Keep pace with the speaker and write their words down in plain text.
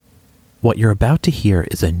What you're about to hear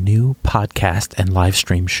is a new podcast and live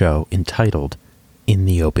stream show entitled In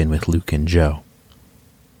the Open with Luke and Joe.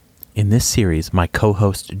 In this series, my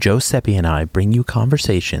co-host Joe Seppi and I bring you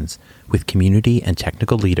conversations with community and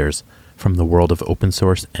technical leaders from the world of open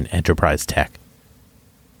source and enterprise tech.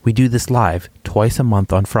 We do this live twice a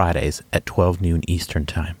month on Fridays at 12 noon Eastern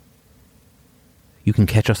Time. You can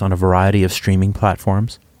catch us on a variety of streaming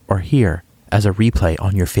platforms or hear as a replay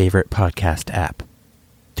on your favorite podcast app.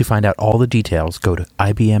 To find out all the details, go to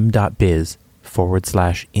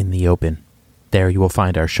ibm.biz/intheopen. There you will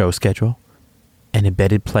find our show schedule, an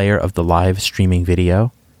embedded player of the live streaming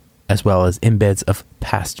video, as well as embeds of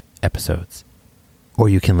past episodes. Or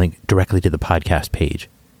you can link directly to the podcast page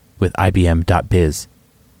with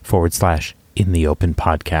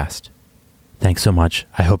ibm.biz/intheopenpodcast. Thanks so much.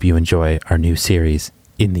 I hope you enjoy our new series,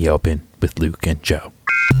 In the Open with Luke and Joe.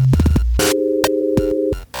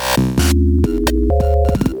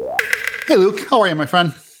 Hey, Luke. How are you, my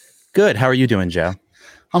friend? Good. How are you doing, Joe?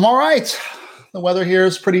 I'm all right. The weather here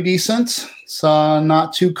is pretty decent. It's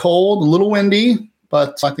not too cold, a little windy,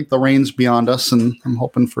 but I think the rain's beyond us, and I'm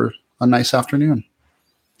hoping for a nice afternoon.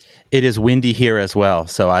 It is windy here as well,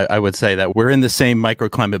 so I would say that we're in the same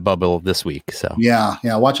microclimate bubble this week. So Yeah.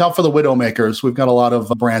 Watch out for the widowmakers. We've got a lot of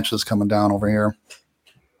branches coming down over here.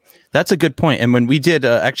 that's a good point. And when we did,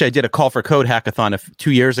 actually, I did a Call for Code hackathon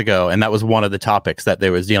 2 years ago, and that was one of the topics that they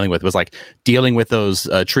was dealing with, was like dealing with those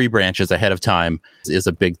tree branches ahead of time is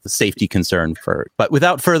a big safety concern for. But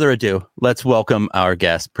without further ado, let's welcome our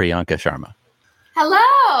guest, Priyanka Sharma.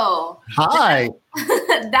 Hello. Hi.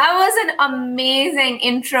 That was an amazing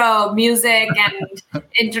intro, music and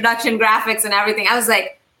introduction graphics and everything. I was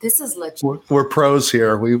like, this is legit. We're pros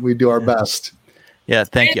here. We do our best. Yeah,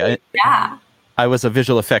 thank you. Yeah. I was a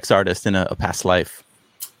visual effects artist in a past life.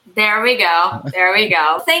 There we go.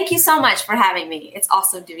 Thank you so much for having me. It's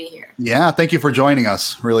awesome to be here. Yeah. Thank you for joining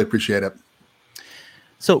us. Really appreciate it.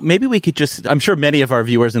 So maybe we could just, I'm sure many of our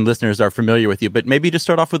viewers and listeners are familiar with you, but maybe just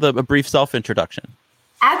start off with a brief self-introduction.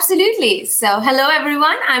 Absolutely. So hello,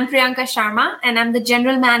 everyone. I'm Priyanka Sharma, and I'm the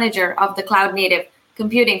general manager of the Cloud Native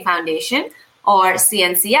Computing Foundation, or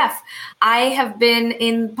CNCF. I have been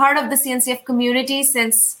in part of the CNCF community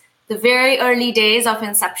since the very early days of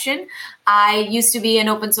inception. I used to be an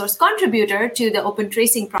open source contributor to the Open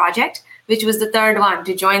Tracing project, which was the third one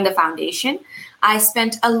to join the foundation. I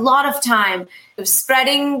spent a lot of time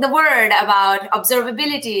spreading the word about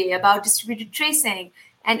observability, about distributed tracing,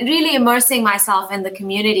 and really immersing myself in the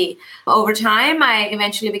community. Over time, I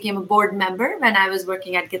eventually became a board member when I was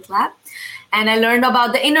working at GitLab, and I learned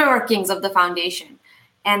about the inner workings of the foundation.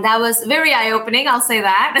 And that was very eye-opening, I'll say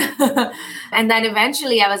that. And then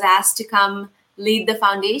eventually I was asked to come lead the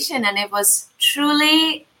foundation, and it was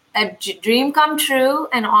truly a dream come true,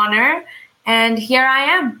 an honor. And here I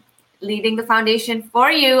am, leading the foundation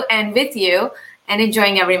for you and with you, and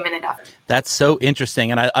enjoying every minute of it. That's so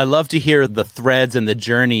interesting. And I love to hear the threads and the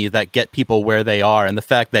journey that get people where they are, and the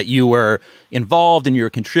fact that you were involved and you're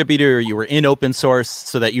a contributor, you were in open source,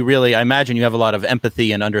 so that you really, I imagine you have a lot of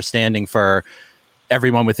empathy and understanding for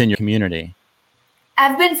everyone within your community.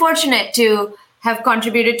 I've been fortunate to have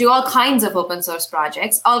contributed to all kinds of open source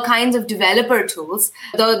projects, all kinds of developer tools,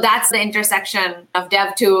 though that's the intersection of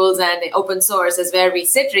dev tools and open source is where we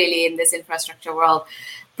sit really in this infrastructure world.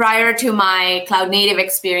 Prior to my cloud native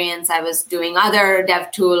experience, I was doing other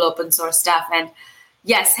dev tool open source stuff, and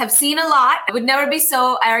yes, have seen a lot. I would never be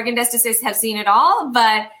so arrogant as to say have seen it all,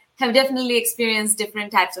 but have definitely experienced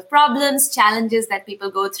different types of problems, challenges that people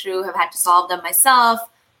go through, have had to solve them myself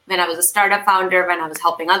when I was a startup founder, when I was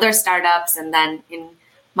helping other startups, and then in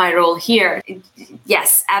my role here.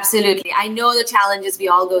 Yes, absolutely. I know the challenges we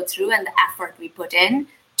all go through and the effort we put in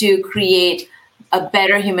to create a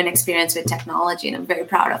better human experience with technology, and I'm very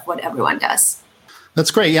proud of what everyone does.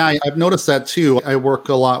 That's great. Yeah, I've noticed that too. I work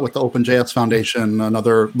a lot with the OpenJS Foundation,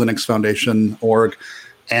 another Linux Foundation org.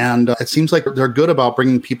 And it seems like they're good about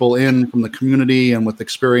bringing people in from the community and with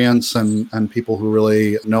experience and people who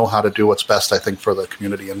really know how to do what's best, I think, for the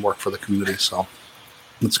community and work for the community. So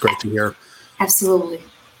it's great to hear. Absolutely.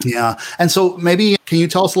 Yeah. And so maybe can you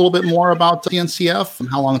tell us a little bit more about CNCF and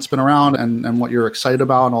how long it's been around and what you're excited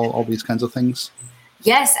about and all these kinds of things?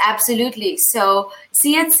 Yes, absolutely. So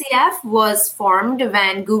CNCF was formed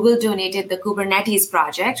when Google donated the Kubernetes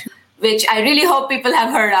project, which I really hope people have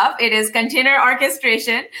heard of. It is container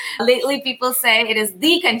orchestration. Lately, people say it is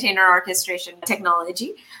the container orchestration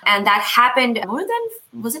technology. And that happened more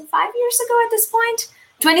than, was it 5 years ago at this point?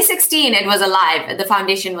 2016, it was alive. The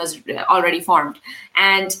foundation was already formed.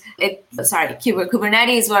 And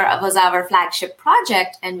Kubernetes was our flagship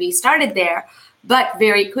project. And we started there But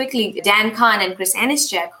very quickly, Dan Kahn and Chris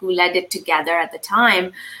Aniszczyk, who led it together at the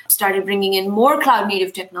time, started bringing in more cloud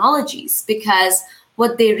native technologies, because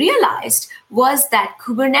what they realized was that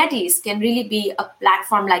Kubernetes can really be a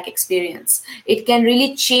platform-like experience. It can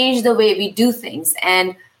really change the way we do things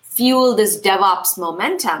and fuel this DevOps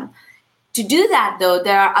momentum. To do that, though,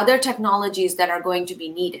 there are other technologies that are going to be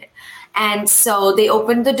needed. And so they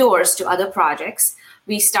opened the doors to other projects.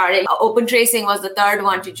 We started, Open Tracing was the third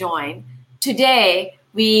one to join. Today,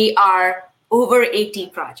 we are over 80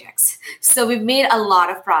 projects. So we've made a lot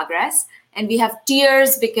of progress. And we have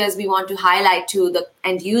tiers because we want to highlight to the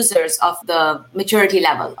end users of the maturity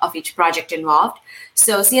level of each project involved.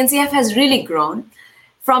 So CNCF has really grown.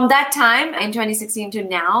 From that time in 2016 to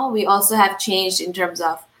now, we also have changed in terms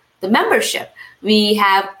of the membership. We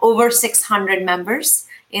have over 600 members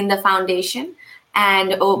in the foundation,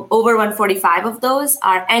 and over 145 of those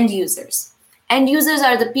are end users. End users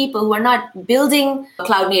are the people who are not building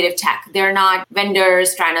cloud native tech. They're not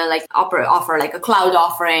vendors trying to offer like a cloud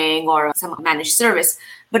offering or some managed service,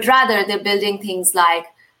 but rather they're building things like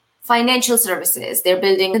financial services. They're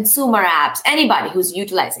building consumer apps. Anybody who's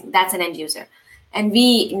utilizing, that's an end user. And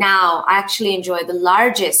we now actually enjoy the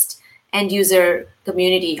largest end user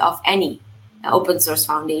community of any open source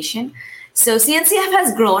foundation. So CNCF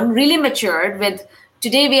has grown, really matured with.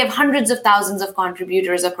 Today, we have hundreds of thousands of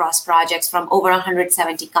contributors across projects from over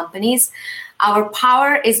 170 companies. Our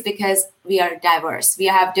power is because we are diverse. We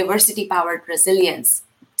have diversity-powered resilience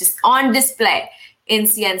just on display in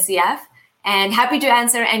CNCF. And happy to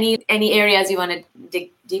answer any areas you want to dig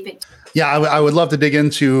deep into. Yeah, I would love to dig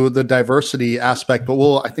into the diversity aspect, but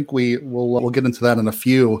we'll get into that in a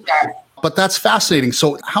few. Sure. But that's fascinating.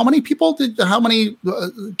 So how many people did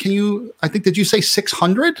you say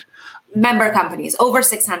 600? Member companies, over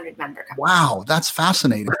 600 member companies. Wow, that's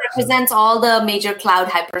fascinating. It represents all the major cloud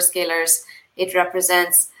hyperscalers. It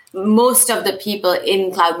represents most of the people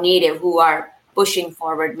in cloud native who are pushing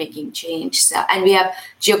forward, making change. So, and we have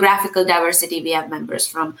geographical diversity. We have members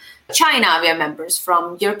from China. We have members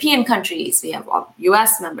from European countries. We have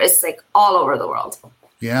US members. It's like all over the world.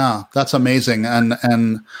 Yeah, that's amazing.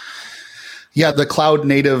 And yeah, the cloud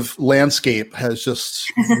native landscape has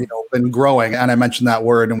just been growing. And I mentioned that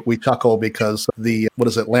word and we chuckle because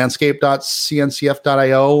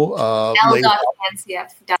landscape.cncf.io.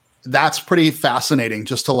 L.ncf. That's pretty fascinating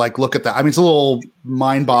just to look at that. I mean, it's a little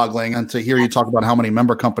mind boggling and to hear you talk about how many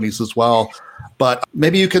member companies as well. But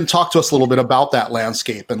maybe you can talk to us a little bit about that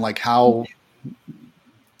landscape and how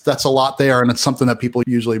that's a lot there. And it's something that people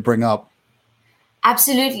usually bring up.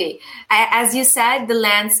 Absolutely. As you said, the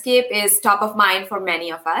landscape is top of mind for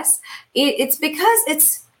many of us. It's because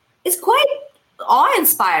it's quite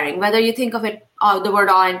awe-inspiring, whether you think of it, the word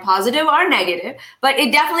awe in positive or negative, but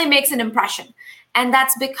it definitely makes an impression. And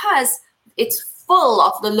that's because it's full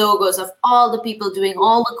of the logos of all the people doing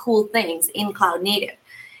all the cool things in cloud native.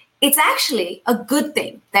 It's actually a good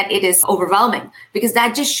thing that it is overwhelming because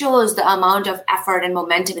that just shows the amount of effort and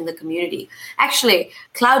momentum in the community. Actually,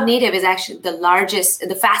 cloud native is actually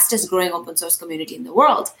the fastest growing open source community in the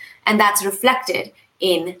world. And that's reflected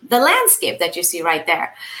in the landscape that you see right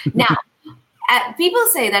there. Now, people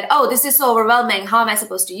say that, this is so overwhelming. How am I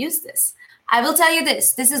supposed to use this? I will tell you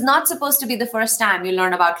this is not supposed to be the first time you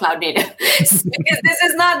learn about cloud native because this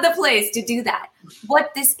is not the place to do that.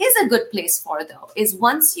 What this is a good place for, though, is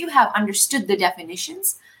once you have understood the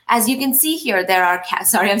definitions, as you can see here, there are,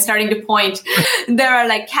 I'm starting to point, there are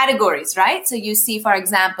categories, right? So you see, for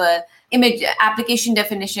example, image application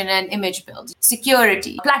definition and image build,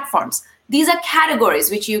 security, platforms. These are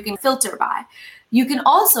categories which you can filter by. You can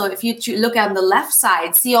also, if you look on the left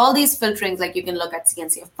side, see all these filterings, you can look at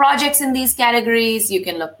CNCF projects in these categories. You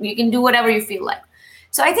can do whatever you feel like.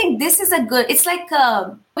 So I think this is it's like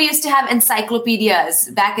we used to have encyclopedias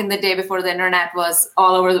back in the day before the internet was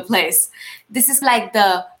all over the place. This is like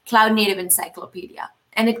the cloud native encyclopedia,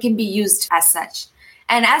 and it can be used as such.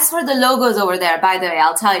 And as for the logos over there, by the way,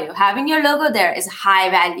 I'll tell you, having your logo there is high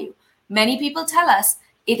value. Many people tell us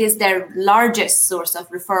it is their largest source of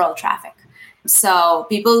referral traffic. So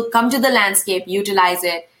people come to the landscape, utilize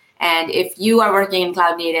it. And if you are working in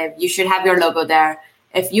cloud native, you should have your logo there.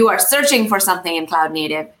 If you are searching for something in cloud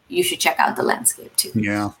native, you should check out the landscape too.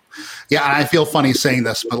 Yeah. Yeah. And I feel funny saying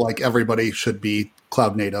this, but everybody should be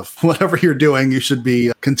cloud native. Whatever you're doing, you should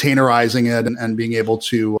be containerizing it and being able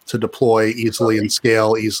to deploy easily and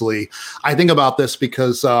scale easily. I think about this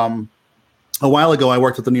because a while ago, I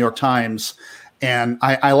worked at the New York Times and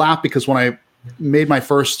I laugh because when I made my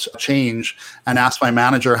first change and asked my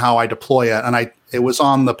manager how I deploy it. And it was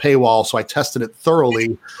on the paywall, so I tested it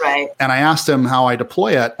thoroughly. Right. And I asked him how I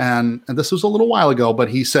deploy it. And this was a little while ago, but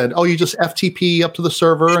he said, "Oh, you just FTP up to the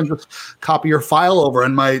server and just copy your file over."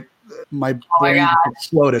 And my brain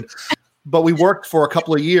exploded. But we worked for a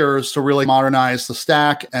couple of years to really modernize the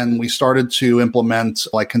stack, and we started to implement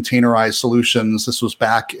like containerized solutions. This was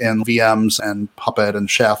back in VMs and Puppet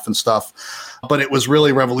and Chef and stuff. But it was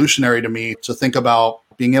really revolutionary to me to think about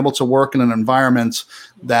being able to work in an environment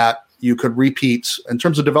that you could repeat in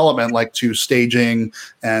terms of development, like to staging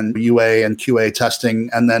and UA and QA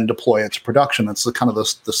testing, and then deploy it to production. It's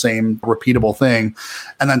the same repeatable thing.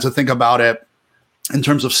 And then to think about it in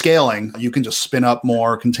terms of scaling, you can just spin up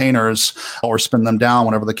more containers or spin them down,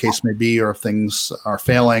 whatever the case may be, or if things are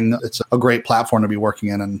failing. It's a great platform to be working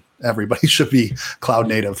in, and everybody should be cloud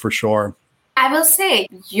native for sure. I will say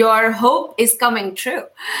your hope is coming true.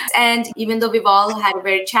 And even though we've all had a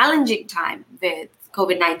very challenging time with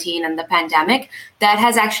COVID-19 and the pandemic, that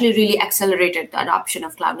has actually really accelerated the adoption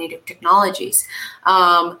of cloud native technologies.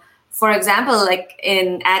 For example, like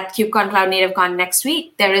at KubeCon Cloud Native Con next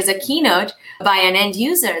week, there is a keynote by an end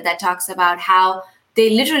user that talks about how they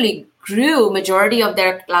literally grew majority of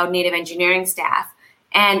their cloud native engineering staff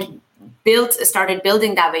and started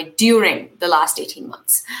building that way during the last 18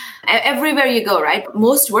 months. Everywhere you go, right?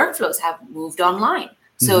 Most workflows have moved online.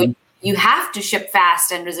 So you have to ship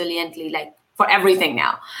fast and resiliently, like for everything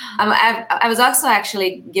now. I was also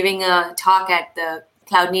actually giving a talk at the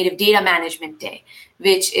Cloud Native Data Management Day,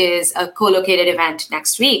 which is a co-located event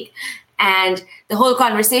next week. And the whole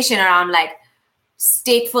conversation around like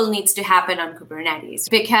stateful needs to happen on Kubernetes.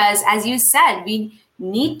 Because as you said, we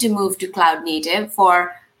need to move to cloud native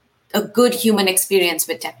for a good human experience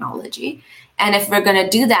with technology. And if we're going to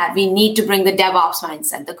do that, we need to bring the DevOps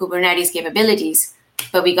mindset, the Kubernetes capabilities,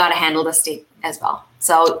 but we got to handle the state as well.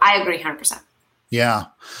 So I agree 100%. Yeah.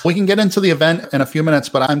 We can get into the event in a few minutes,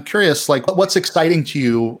 but I'm curious, like, what's exciting to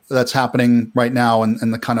you that's happening right now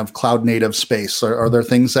in the kind of cloud native space? Are there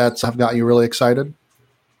things that have got you really excited?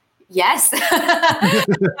 Yes. Otherwise,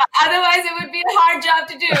 it would be a hard job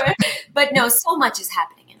to do. But no, so much is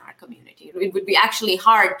happening in our community. It would be actually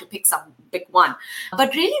hard to pick some big one.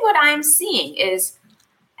 But really what I'm seeing is,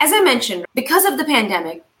 as I mentioned, because of the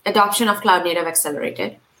pandemic, adoption of cloud native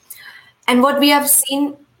accelerated. And what we have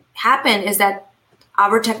seen happen is that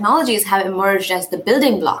our technologies have emerged as the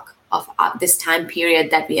building block of this time period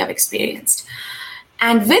that we have experienced.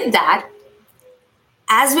 And with that,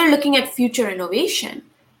 as we're looking at future innovation,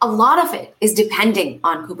 a lot of it is depending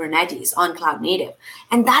on Kubernetes, on cloud native.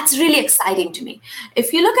 And that's really exciting to me.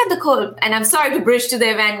 If you look at the code, and I'm sorry to bridge to the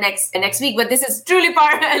event next week, but this is truly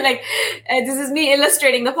this is me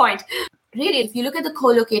illustrating the point. Really, if you look at the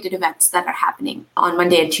co-located events that are happening on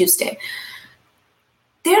Monday and Tuesday,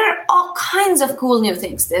 there are all kinds of cool new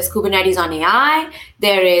things. There's Kubernetes on AI.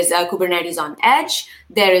 There is Kubernetes on Edge.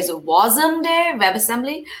 There is a WASM Day,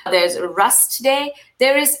 WebAssembly. There's a Rust Day.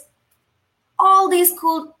 There is all these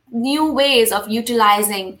cool new ways of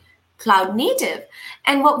utilizing cloud native.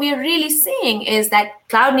 And what we are really seeing is that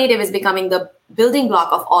cloud native is becoming the building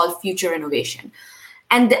block of all future innovation.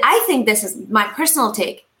 And I think this is my personal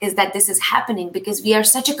take, is that this is happening because we are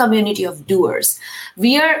such a community of doers.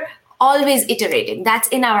 We are always iterating. That's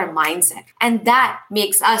in our mindset. And that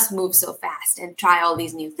makes us move so fast and try all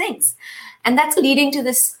these new things. And that's leading to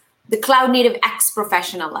the cloud native X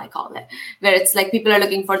professional, I call it, where it's like people are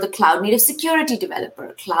looking for the cloud native security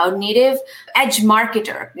developer, cloud native edge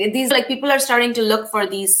marketer. These people are starting to look for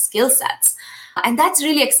these skill sets. And that's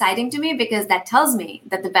really exciting to me because that tells me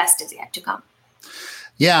that the best is yet to come.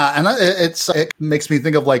 Yeah, and it makes me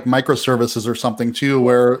think of like microservices or something too,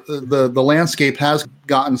 where the landscape has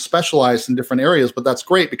gotten specialized in different areas, but that's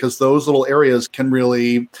great because those little areas can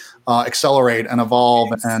really accelerate and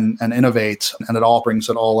evolve and innovate, and it all brings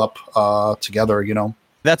it all up together, you know.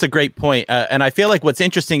 That's a great point. And I feel like what's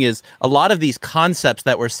interesting is a lot of these concepts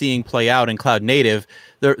that we're seeing play out in cloud native,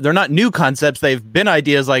 they're not new concepts. They've been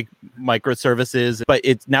ideas like microservices, but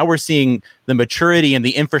now we're seeing the maturity and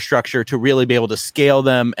the infrastructure to really be able to scale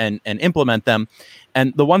them and implement them.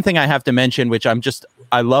 And the one thing I have to mention, which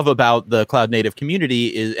I love about the cloud native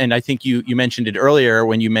community is, and I think you mentioned it earlier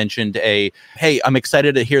when you mentioned hey, I'm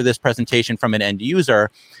excited to hear this presentation from an end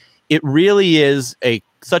user, it really is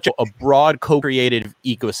such a broad co-created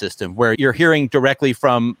ecosystem where you're hearing directly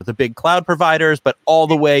from the big cloud providers, but all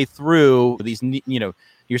the way through these,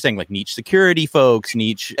 you're saying like niche security folks,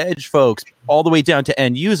 niche edge folks, all the way down to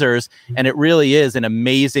end users. And it really is an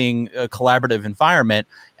amazing collaborative environment.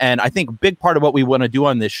 And I think a big part of what we want to do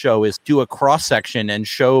on this show is do a cross section and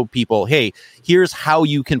show people, hey, here's how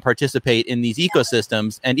you can participate in these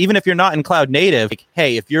ecosystems. And even if you're not in cloud native, like,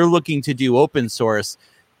 hey, if you're looking to do open source,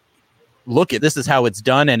 look at this is how it's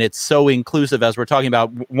done, and it's so inclusive, as we're talking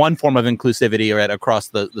about one form of inclusivity right across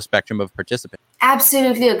the spectrum of participants.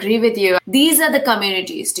 Absolutely agree with you. These are the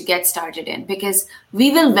communities to get started in because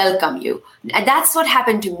we will welcome you. And that's what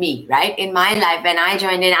happened to me, right? In my life, when I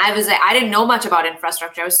joined in, I didn't know much about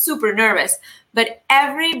infrastructure. I was super nervous. But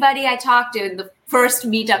everybody I talked to in the first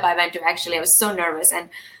meetup I went to, actually, I was so nervous. And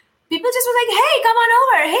people just were like, hey, come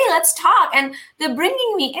on over. Hey, let's talk. And they're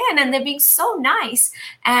bringing me in and they're being so nice.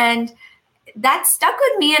 And that stuck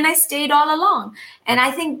with me and I stayed all along. And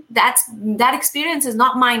I think that experience is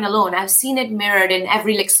not mine alone. I've seen it mirrored in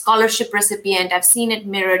every scholarship recipient. I've seen it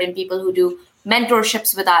mirrored in people who do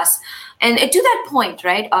mentorships with us. And to that point,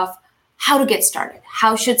 right, of how to get started.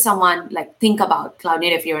 How should someone think about cloud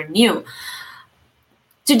native if you're new?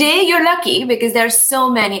 Today, you're lucky because there are so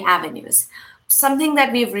many avenues. Something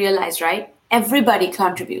that we've realized, right? Everybody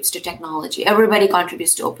contributes to technology. Everybody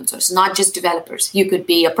contributes to open source, not just developers. You could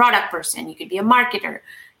be a product person. You could be a marketer.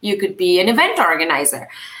 You could be an event organizer.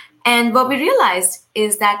 And what we realized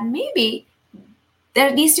is that maybe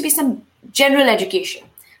there needs to be some general education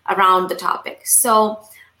around the topic. So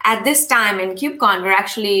at this time in KubeCon, we're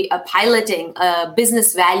actually piloting a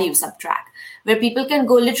business value subtrack where people can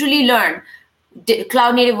go literally learn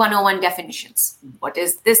Cloud Native 101 definitions. What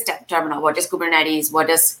is this terminal? What is Kubernetes? What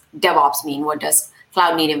does DevOps mean? What does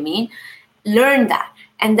Cloud Native mean? Learn that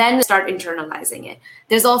and then start internalizing it.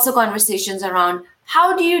 There's also conversations around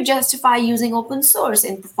how do you justify using open source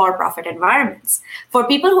in for-profit environments? For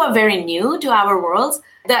people who are very new to our worlds,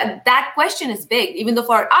 that question is big. Even though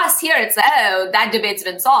for us here, it's, that debate's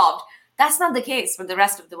been solved. That's not the case for the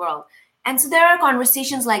rest of the world. And so there are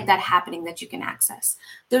conversations like that happening that you can access.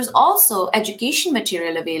 There's also education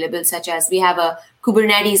material available, such as we have a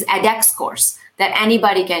Kubernetes edX course that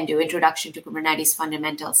anybody can do, Introduction to Kubernetes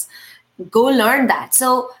Fundamentals. Go learn that.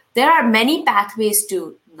 So there are many pathways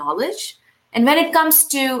to knowledge. And when it comes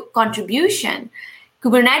to contribution,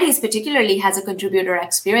 Kubernetes particularly has a contributor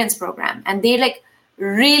experience program, and they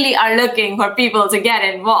really are looking for people to get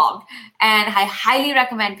involved. And I highly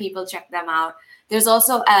recommend people check them out. There's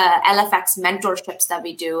also LFX mentorships that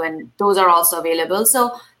we do, and those are also available.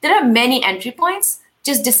 So there are many entry points.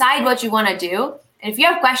 Just decide what you want to do. And if you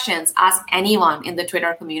have questions, ask anyone in the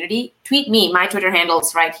Twitter community. Tweet me. My Twitter handle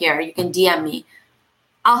is right here. You can DM me.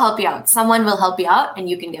 I'll help you out. Someone will help you out, and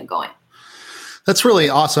you can get going. That's really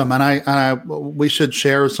awesome, and we should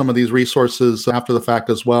share some of these resources after the fact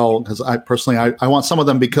as well. Because I personally want some of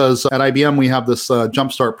them, because at IBM we have this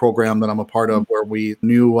Jumpstart program that I'm a part of, where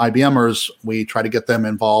new IBMers, we try to get them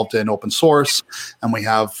involved in open source, and we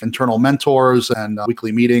have internal mentors and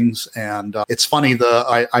weekly meetings. And it's funny,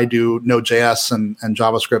 I do Node.js and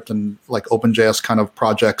JavaScript and OpenJS kind of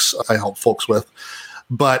projects I help folks with.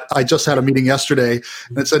 But I just had a meeting yesterday,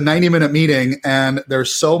 and it's a 90-minute meeting, and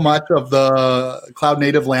there's so much of the cloud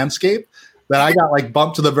native landscape that I got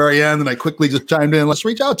bumped to the very end, and I quickly just chimed in, let's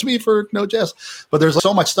reach out to me for Node.js. But there's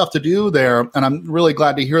so much stuff to do there, and I'm really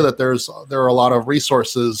glad to hear that there are a lot of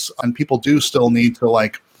resources, and people do still need to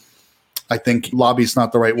I think lobby's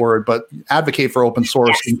not the right word, but advocate for open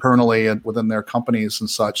source internally and within their companies and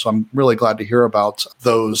such. So I'm really glad to hear about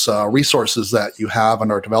those resources that you have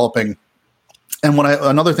and are developing. And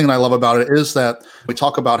another thing that I love about it is that we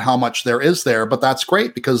talk about how much there is there, but that's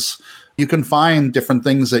great because you can find different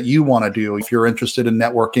things that you want to do. If you're interested in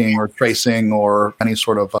networking or tracing or any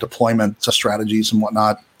sort of deployment strategies and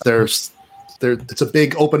whatnot, it's a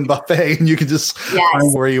big open buffet, and you can just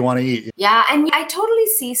find where you want to eat. Yeah, and I totally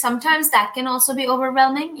see sometimes that can also be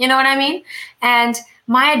overwhelming. You know what I mean? And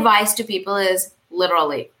my advice to people is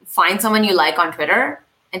literally find someone you like on Twitter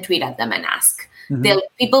and tweet at them and ask. Mm-hmm.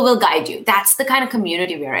 People will guide you. That's the kind of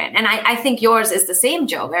community we're in. And I think yours is the same,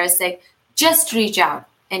 Joe, where it's just reach out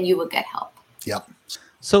and you will get help. Yep.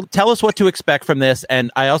 So tell us what to expect from this.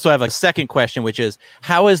 And I also have a second question, which is,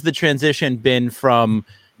 how has the transition been from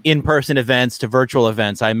in-person events to virtual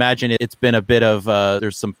events? I imagine it's been a bit of,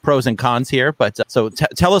 there's some pros and cons here, but so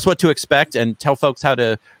tell us what to expect and tell folks how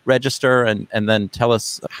to register, and then tell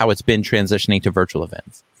us how it's been transitioning to virtual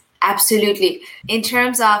events. Absolutely. In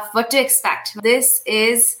terms of what to expect, this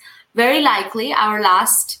is very likely our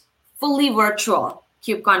last fully virtual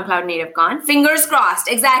KubeCon, Cloud Native Con. Fingers crossed.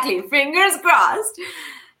 Exactly. Fingers crossed.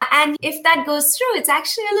 And if that goes through, it's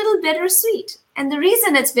actually a little bittersweet. And the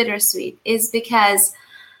reason it's bittersweet is because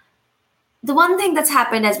the one thing that's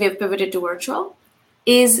happened as we have pivoted to virtual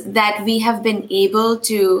is that we have been able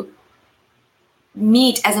to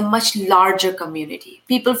meet as a much larger community.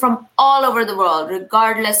 People from all over the world,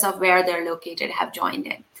 regardless of where they're located, have joined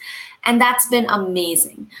in. And that's been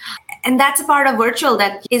amazing. And that's a part of virtual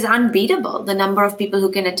that is unbeatable, the number of people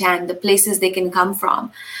who can attend, the places they can come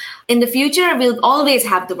from. In the future, we'll always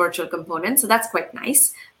have the virtual component, so that's quite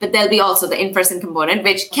nice. But there'll be also the in-person component,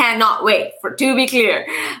 which cannot wait, to be clear.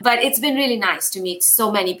 But it's been really nice to meet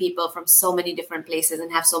so many people from so many different places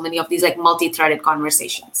and have so many of these like multi-threaded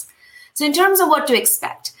conversations. So in terms of what to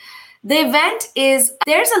expect, the event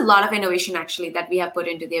there's a lot of innovation actually that we have put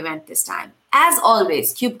into the event this time. As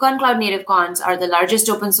always, KubeCon Cloud Native Cons are the largest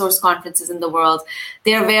open source conferences in the world.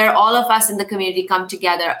 They're where all of us in the community come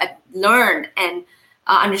together, learn and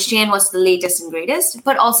understand what's the latest and greatest,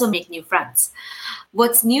 but also make new friends.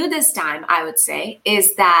 What's new this time, I would say,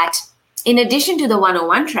 is that in addition to the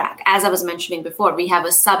 101 track, as I was mentioning before, we have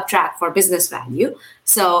a sub-track for business value.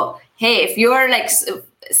 So, hey, if you're like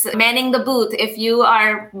manning the booth, if you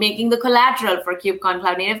are making the collateral for KubeCon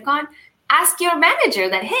Cloud Native Con, ask your manager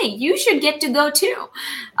that, hey, you should get to go too.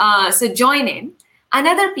 So join in.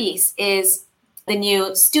 Another piece is the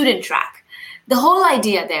new student track. The whole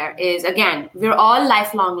idea there is, again, we're all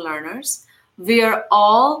lifelong learners. We're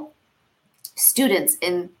all students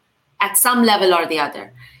at some level or the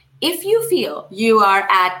other. If you feel you are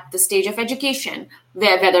at the stage of education,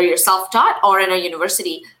 whether you're self-taught or in a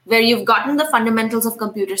university, where you've gotten the fundamentals of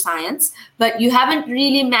computer science, but you haven't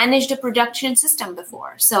really managed a production system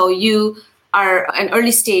before, so you are an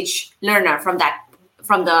early stage learner from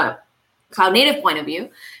the cloud native point of view,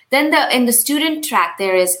 then in the student track,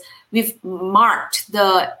 we've marked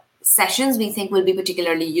the sessions we think will be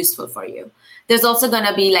particularly useful for you. There's also going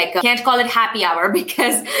to be can't call it happy hour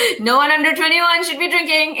because no one under 21 should be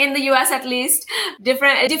drinking in the US at least.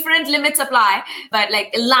 Different limits apply, but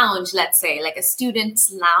like a lounge, let's say, like a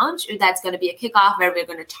student's lounge, that's going to be a kickoff where we're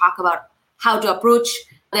going to talk about how to approach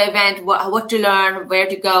the event, what to learn, where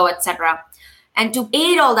to go, etc. And to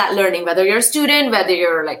aid all that learning, whether you're a student, whether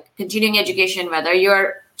you're like continuing education, whether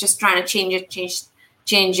you're just trying to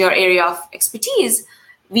change your area of expertise,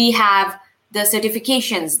 we have the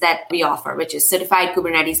certifications that we offer, which is Certified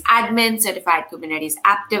Kubernetes Admin, Certified Kubernetes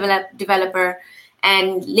App Developer,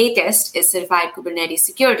 and latest is Certified Kubernetes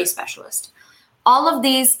Security Specialist. All of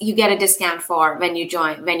these you get a discount for when you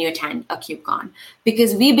attend a KubeCon,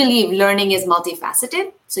 because we believe learning is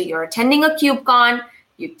multifaceted. So you're attending a KubeCon,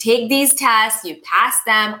 you take these tests, you pass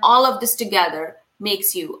them, all of this together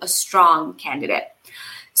makes you a strong candidate.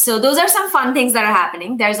 So those are some fun things that are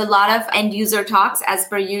happening. There's a lot of end user talks as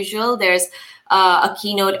per usual. There's a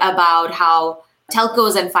keynote about how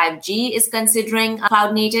telcos and 5G is considering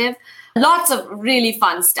cloud native. Lots of really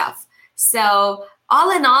fun stuff. So all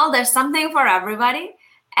in all, there's something for everybody.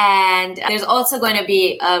 And there's also going to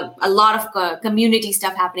be a lot of community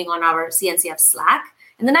stuff happening on our CNCF Slack.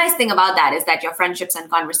 And the nice thing about that is that your friendships and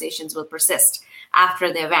conversations will persist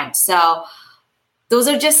after the event. So those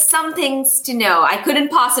are just some things to know. I couldn't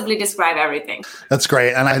possibly describe everything. That's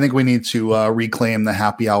great. And I think we need to reclaim the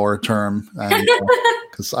happy hour term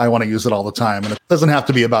because I want to use it all the time. And it doesn't have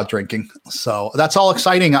to be about drinking. So that's all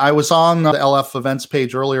exciting. I was on the LF events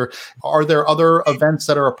page earlier. Are there other events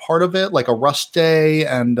that are a part of it, like a Rust Day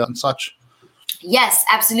and such? Yes,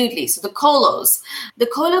 absolutely. So the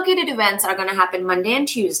co-located events are going to happen Monday and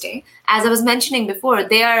Tuesday. As I was mentioning before,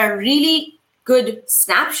 they are a really good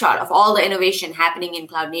snapshot of all the innovation happening in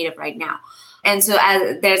Cloud Native right now. And so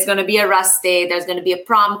there's going to be a Rust Day, there's going to be a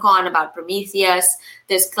PromCon about Prometheus,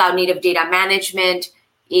 there's Cloud Native data management,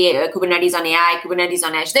 Kubernetes on AI, Kubernetes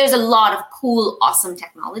on Edge. There's a lot of cool, awesome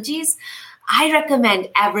technologies. I recommend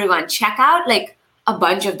everyone check out like a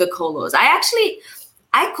bunch of the colos.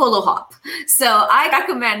 I colo hop. So I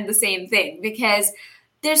recommend the same thing because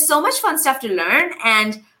there's so much fun stuff to learn,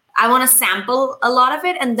 and I want to sample a lot of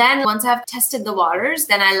it. And then once I've tested the waters,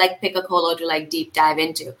 then I pick a colo to deep dive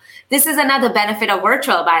into. This is another benefit of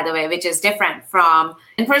virtual, by the way, which is different from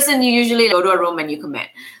in person. You usually go to a room and you commit.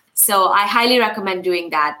 So I highly recommend doing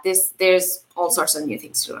that. There's all sorts of new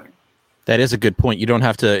things to learn. That is a good point. You don't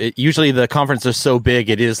have to. Usually the conference is so big,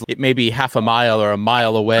 it may be half a mile or a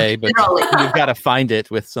mile away, but you've got to find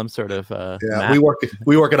it with some sort of map.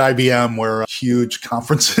 We work at IBM where huge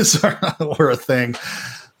conferences were a thing.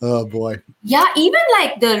 Oh boy. Yeah, even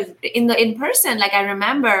in person, I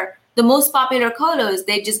remember the most popular colos,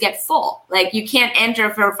 they just get full. You can't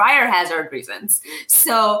enter for fire hazard reasons.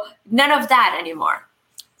 So none of that anymore.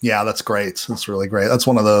 Yeah, that's great. That's really great. That's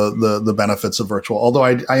one of the benefits of virtual. Although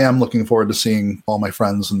I am looking forward to seeing all my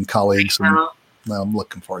friends and colleagues, and I'm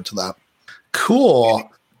looking forward to that. Cool.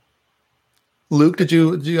 Luke, did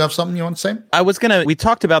you have something you want to say? We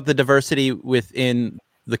talked about the diversity within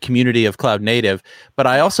the community of Cloud Native, but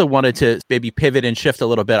I also wanted to maybe pivot and shift a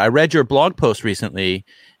little bit. I read your blog post recently,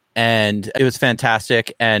 and it was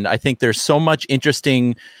fantastic. And I think there's so much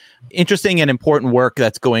interesting and important work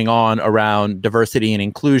that's going on around diversity and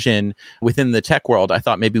inclusion within the tech world. I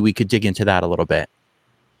thought maybe we could dig into that a little bit.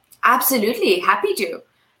 Absolutely. Happy to.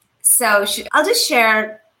 So I'll just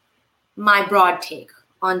share my broad take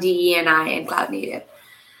on DE&I and Cloud Native.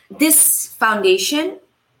 This foundation,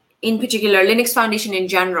 in particular, Linux Foundation in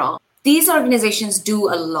general, these organizations do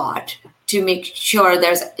a lot to make sure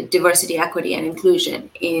there's diversity, equity, and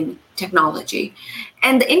inclusion in technology.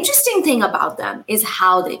 And the interesting thing about them is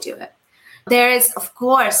how they do it. There is, of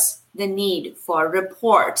course, the need for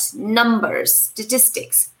reports, numbers,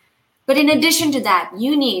 statistics. But in addition to that,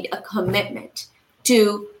 you need a commitment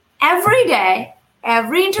to every day,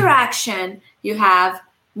 every interaction you have,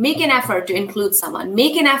 make an effort to include someone,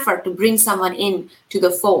 make an effort to bring someone in to the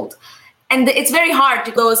fold. And it's very hard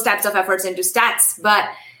to go steps of efforts into stats, but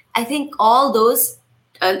I think all those,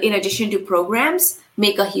 in addition to programs,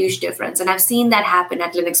 make a huge difference. And I've seen that happen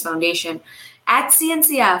at Linux Foundation. At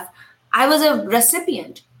CNCF, I was a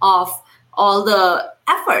recipient of all the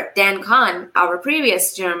effort Dan Khan, our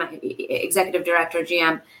previous executive director,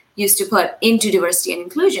 GM, used to put into diversity and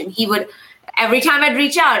inclusion. He would, every time I'd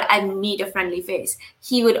reach out, I'd meet a friendly face.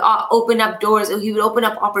 He would open up doors, or he would open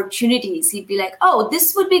up opportunities. He'd be like, oh,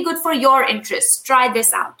 this would be good for your interests. Try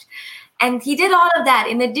this out. And he did all of that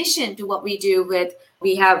in addition to what we do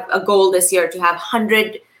we have a goal this year to have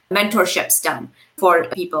 100 mentorships done for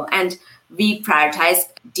people. And we prioritize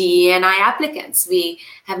DE&I applicants. We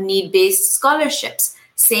have need-based scholarships.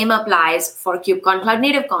 Same applies for KubeCon Cloud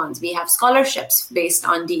Native Cons. We have scholarships based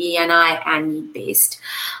on DE&I and need-based.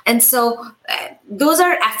 And so those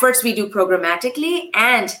are efforts we do programmatically.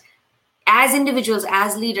 And as individuals,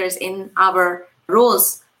 as leaders in our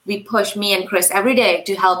roles, we push, me and Chris, every day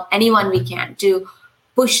to help anyone we can, to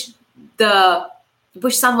push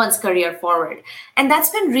someone's career forward. And that's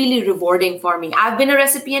been really rewarding for me. I've been a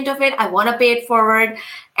recipient of it. I want to pay it forward.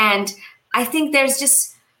 And I think there's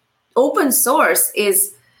just open source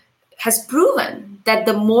has proven that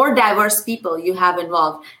the more diverse people you have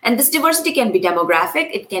involved, and this diversity can be demographic,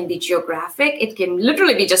 it can be geographic, it can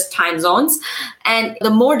literally be just time zones. And the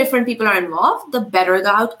more different people are involved, the better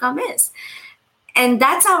the outcome is. And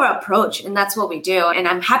that's our approach, and that's what we do. And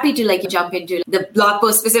I'm happy to jump into the blog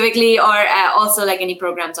post specifically, or also any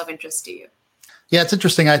programs of interest to you. Yeah, it's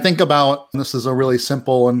interesting. I think about, this is a really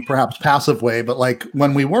simple and perhaps passive way, but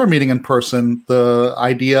when we were meeting in person, the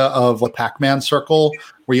idea of a Pac-Man circle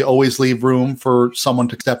where you always leave room for someone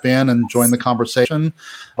to step in and join the conversation.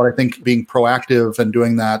 But I think being proactive and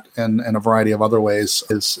doing that in a variety of other ways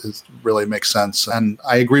is really makes sense. And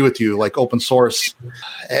I agree with you, open source,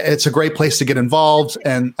 it's a great place to get involved.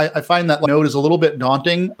 And I find that Node is a little bit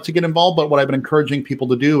daunting to get involved, but what I've been encouraging people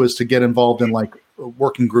to do is to get involved in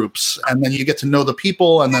working groups, and then you get to know the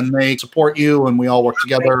people, and then they support you, and we all work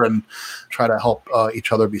together and try to help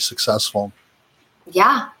each other be successful.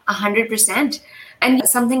 Yeah, 100%. And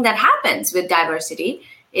something that happens with diversity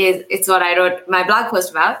it's what I wrote my blog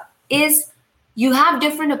post about, is you have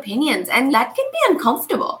different opinions, and that can be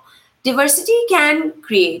uncomfortable. Diversity can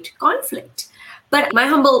create conflict. But my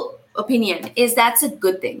humble opinion is that's a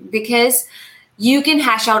good thing, because you can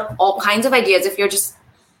hash out all kinds of ideas if you're just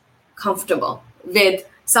comfortable with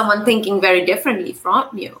someone thinking very differently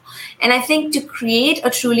from you. And I think to create a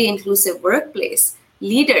truly inclusive workplace,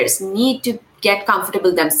 leaders need to get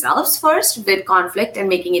comfortable themselves first with conflict and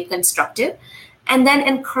making it constructive, and then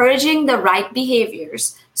encouraging the right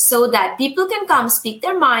behaviors so that people can come speak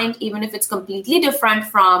their mind, even if it's completely different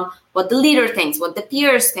from what the leader thinks, what the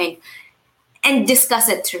peers think, and discuss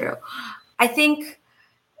it through. I think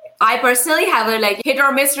I personally have a hit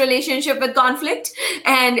or miss relationship with conflict,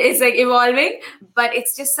 and it's evolving, but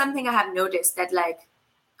it's just something I have noticed that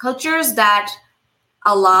cultures that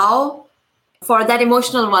allow for that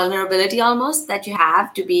emotional vulnerability almost that you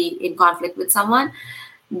have to be in conflict with someone,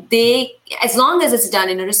 they, as long as it's done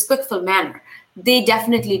in a respectful manner, they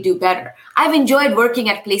definitely do better. I've enjoyed working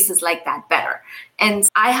at places like that better. And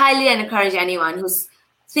I highly encourage anyone who's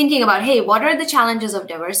thinking about, hey, what are the challenges of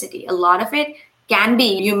diversity? A lot of it can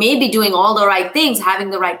be, you may be doing all the right things,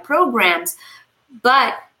 having the right programs,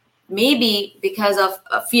 but maybe because of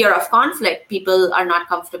a fear of conflict, people are not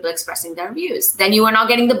comfortable expressing their views. Then you are not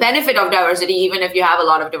getting the benefit of diversity, even if you have a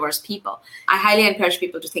lot of diverse people. I highly encourage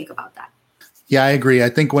people to think about that. Yeah, I agree. I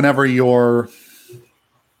think whenever you're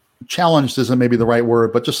challenged isn't maybe the right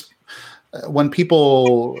word, but just when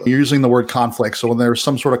people you're using the word conflict. So when there's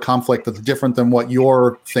some sort of conflict that's different than what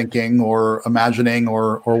you're thinking or imagining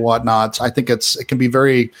or whatnot, I think it can be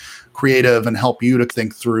very creative and help you to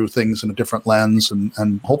think through things in a different lens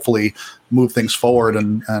and hopefully move things forward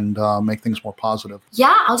and make things more positive.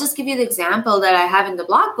 Yeah, I'll just give you the example that I have in the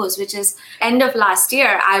blog post, which is end of last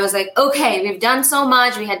year. I was like, okay, we've done so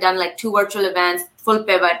much. We had done like 2 virtual events, full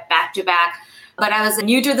pivot, back to back. But I was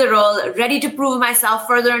new to the role, ready to prove myself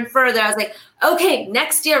further and further. I was like, okay,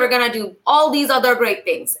 next year we're going to do all these other great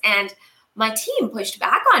things. And my team pushed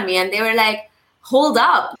back on me and they were like, hold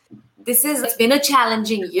up. It's been a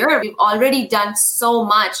challenging year. We've already done so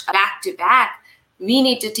much back to back. We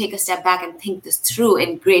need to take a step back and think this through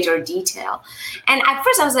in greater detail. And at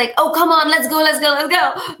first I was like, oh, come on, let's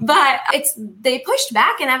go. But they pushed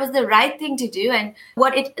back and that was the right thing to do. And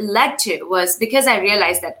what it led to was because I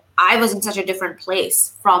realized that I was in such a different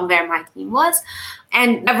place from where my team was.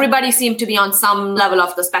 And everybody seemed to be on some level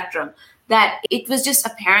of the spectrum, that it was just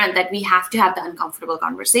apparent that we have to have the uncomfortable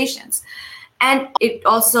conversations. And it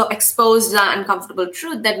also exposed the uncomfortable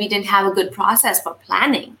truth that we didn't have a good process for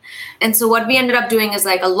planning. And so what we ended up doing is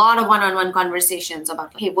like a lot of one-on-one conversations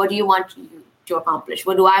about, hey, what do you want to accomplish?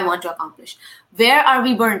 What do I want to accomplish? Where are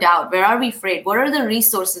we burned out? Where are we afraid? What are the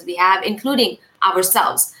resources we have, including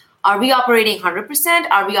ourselves? Are we operating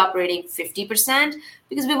 100%? Are we operating 50%?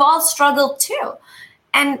 Because we've all struggled too.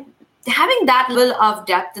 And having that level of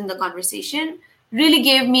depth in the conversation really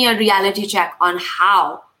gave me a reality check on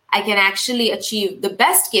how I can actually achieve the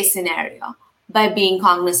best case scenario by being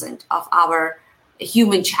cognizant of our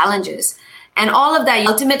human challenges. And all of that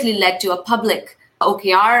ultimately led to a public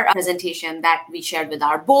OKR presentation that we shared with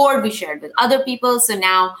our board, we shared with other people. So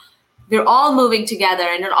now we're all moving together,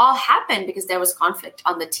 and it all happened because there was conflict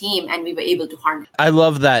on the team and we were able to harness. I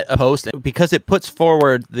love that post because it puts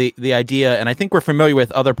forward the idea, and I think we're familiar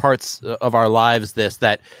with other parts of our lives,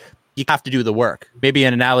 that you have to do the work. Maybe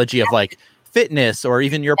an analogy of like fitness or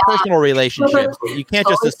even your personal relationships. You can't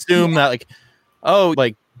just assume that like, oh,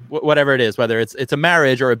 like whatever it is, whether it's a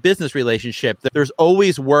marriage or a business relationship, that there's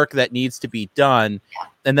always work that needs to be done.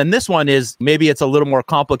 And then this one is maybe it's a little more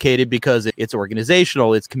complicated because it's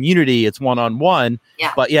organizational, it's community, it's one-on-one.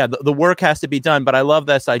 Yeah. But yeah, the work has to be done. But I love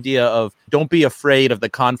this idea of don't be afraid of the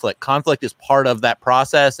conflict. Conflict is part of that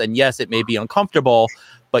process. And yes, it may be uncomfortable,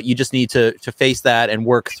 but you just need to face that and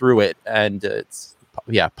work through it. And it's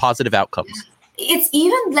positive outcomes. It's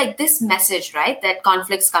even like this message, right? That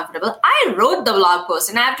conflict's comfortable. I wrote the blog post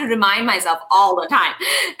and I have to remind myself all the time.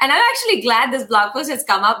 And I'm actually glad this blog post has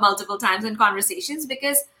come up multiple times in conversations,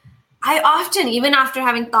 because I often, even after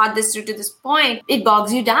having thought this through to this point, it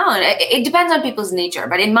bogs you down. It depends on people's nature.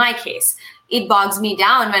 But in my case, it bogs me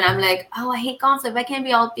down when I'm like, oh, I hate conflict. Why can't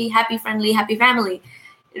we all be happy, friendly, happy family?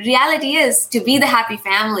 Reality is, to be the happy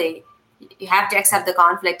family, you have to accept the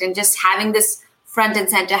conflict, and just having this front and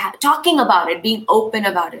center, talking about it, being open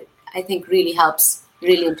about it, I think really helps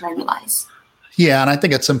really internalize. Yeah, and I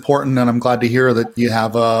think it's important, and I'm glad to hear that you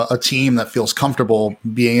have a team that feels comfortable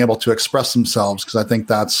being able to express themselves, because I think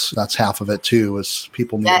that's half of it too, is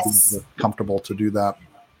people need to be comfortable to do that.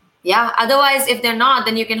 Yeah, otherwise, if they're not,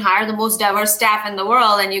 then you can hire the most diverse staff in the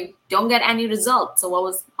world and you don't get any results. So what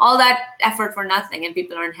was all that effort for nothing, and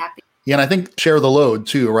people aren't happy? Yeah, and I think share the load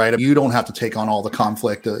too, right? You don't have to take on all the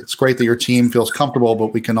conflict. It's great that your team feels comfortable, but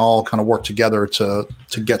we can all kind of work together to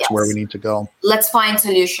get to where we need to go. Let's find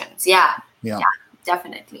solutions. Yeah,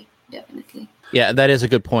 definitely. Yeah, that is a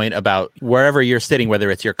good point about wherever you're sitting, whether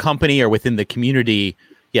it's your company or within the community.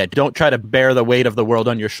 Yeah, don't try to bear the weight of the world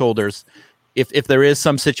on your shoulders. If there is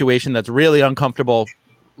some situation that's really uncomfortable,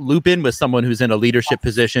 loop in with someone who's in a leadership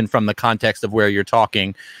position from the context of where you're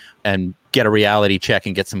talking, and get a reality check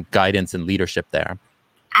and get some guidance and leadership there.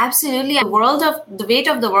 Absolutely. The weight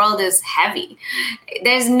of the world is heavy.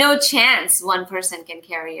 There's no chance one person can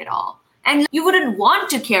carry it all. And you wouldn't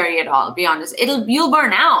want to carry it all, be honest. You'll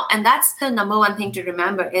burn out. And that's the number one thing to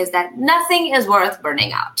remember, is that nothing is worth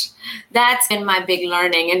burning out. That's been my big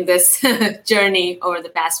learning in this journey over the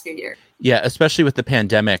past few years. Yeah, especially with the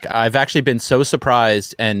pandemic. I've actually been so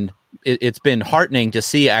surprised, and it's been heartening to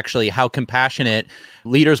see actually how compassionate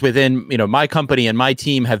leaders within my company and my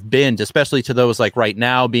team have been, especially to those like right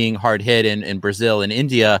now being hard hit in Brazil and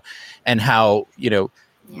India, and how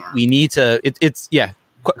we need to.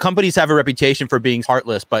 Companies have a reputation for being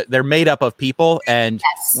heartless, but they're made up of people, and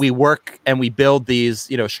we work and we build these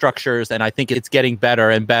structures, and I think it's getting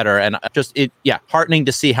better and better, and just heartening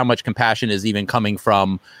to see how much compassion is even coming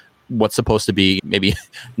from what's supposed to be maybe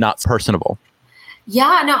not personable.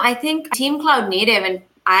 Yeah, no, I think Team Cloud Native, and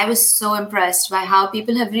I was so impressed by how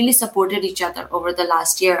people have really supported each other over the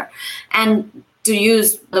last year. And to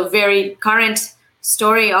use the very current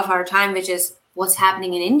story of our time, which is what's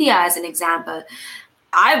happening in India as an example,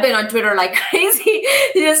 I've been on Twitter like crazy,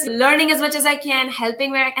 just learning as much as I can,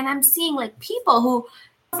 helping and I'm seeing like people who,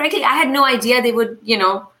 frankly, I had no idea they would,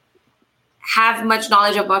 have much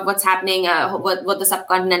knowledge about what's happening, what the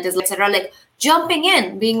subcontinent is, etc. Like jumping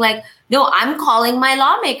in, being like, no, I'm calling my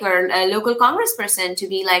lawmaker, a local congressperson, to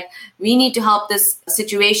be like, we need to help this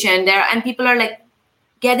situation there. And people are like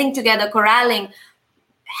getting together, corralling,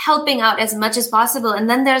 helping out as much as possible. And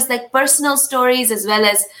then there's like personal stories as well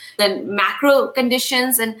as the macro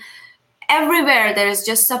conditions, and everywhere there is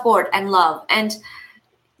just support and love. And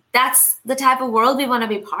that's the type of world we want to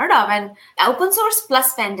be part of. And open source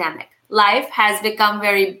plus pandemic, life has become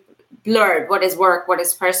very blurred. What is work? What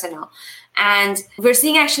is personal? And we're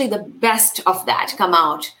seeing actually the best of that come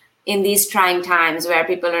out in these trying times where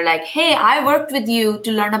people are like, hey, I worked with you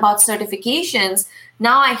to learn about certifications.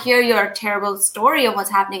 Now I hear your terrible story of what's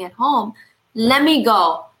happening at home. Let me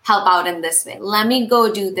go help out in this way. Let me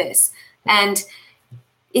go do this. And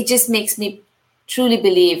it just makes me truly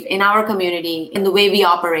believe in our community, in the way we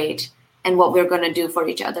operate, and what we're going to do for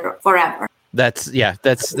each other forever. This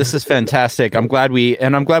is fantastic. I'm glad we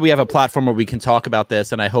have a platform where we can talk about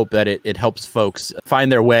this, and I hope that it helps folks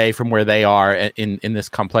find their way from where they are in this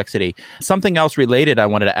complexity. Something else related I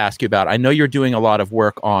wanted to ask you about. I know you're doing a lot of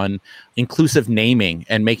work on inclusive naming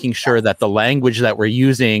and making sure that the language that we're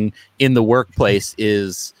using in the workplace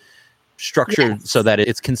is structured so that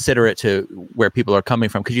it's considerate to where people are coming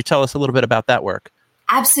from. Could you tell us a little bit about that work?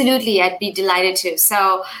 Absolutely. I'd be delighted to.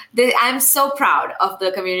 So I'm so proud of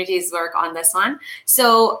the community's work on this one.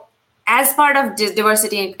 So as part of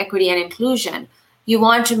diversity, equity, and inclusion, you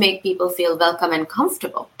want to make people feel welcome and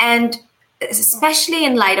comfortable. And especially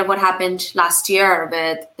in light of what happened last year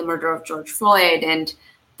with the murder of George Floyd and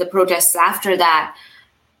the protests after that,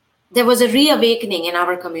 there was a reawakening in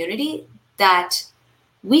our community that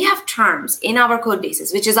we have terms in our code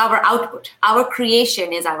bases, which is our output. Our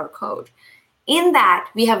creation is our code. In that,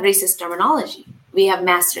 we have racist terminology. We have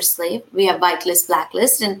master slave, we have whitelist,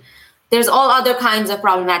 blacklist, and there's all other kinds of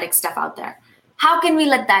problematic stuff out there. How can we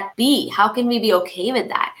let that be? How can we be okay with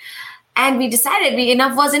that? And we decided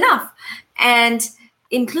enough was enough. And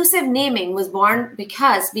inclusive naming was born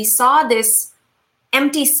because we saw this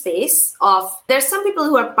empty space of, there's some people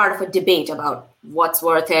who are part of a debate about what's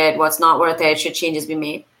worth it, what's not worth it, should changes be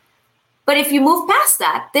made. But if you move past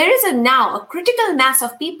that, there is now a critical mass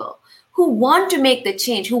of people who want to make the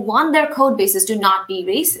change, who want their code bases to not be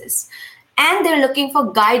racist. And they're looking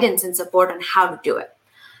for guidance and support on how to do it.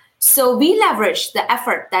 So we leveraged the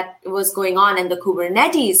effort that was going on in the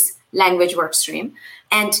Kubernetes language workstream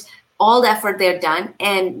and all the effort they've done,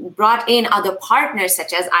 and brought in other partners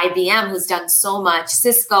such as IBM, who's done so much,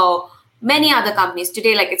 Cisco, many other companies.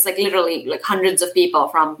 Today, it's literally hundreds of people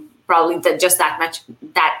from probably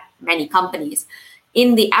that many companies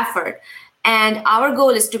in the effort. And our goal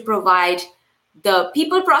is to provide the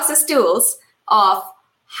people process tools of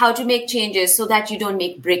how to make changes so that you don't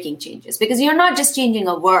make breaking changes. Because you're not just changing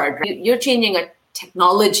a word, right? You're changing a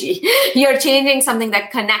technology. You're changing something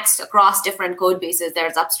that connects across different code bases.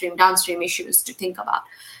 There's upstream, downstream issues to think about.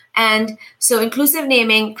 And so inclusive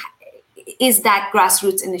naming is that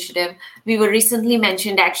grassroots initiative. We were recently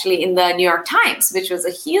mentioned actually in the New York Times, which was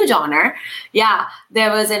a huge honor. Yeah,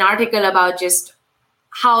 there was an article about just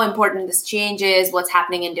how important this change is, what's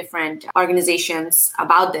happening in different organizations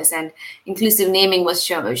about this. And inclusive naming was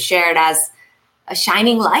shared as a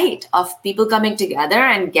shining light of people coming together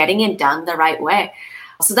and getting it done the right way.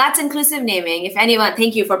 So that's inclusive naming. If anyone,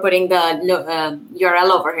 thank you for putting the URL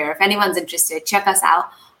over here. If anyone's interested, check us out.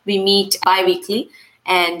 We meet bi-weekly.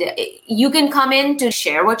 And you can come in to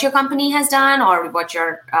share what your company has done or what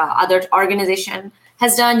your other organization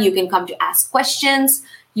has done. You can come to ask questions.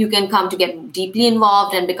 You can come to get deeply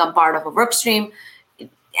involved and become part of a work stream.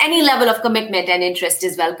 Any level of commitment and interest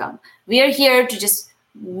is welcome. We are here to just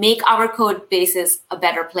make our code bases a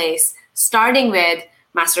better place, starting with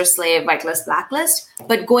master slave, whitelist, blacklist,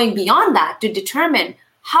 but going beyond that to determine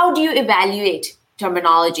how do you evaluate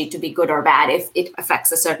terminology to be good or bad if it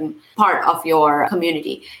affects a certain part of your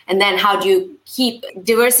community. And then how do you keep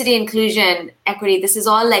diversity, inclusion, equity? This is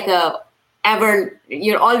all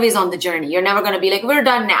you're always on the journey. You're never going to be like, we're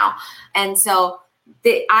done now. And so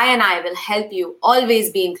I will help you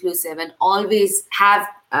always be inclusive and always have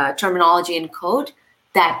terminology and code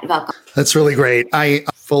that welcome. That's really great. I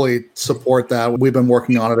fully support that. We've been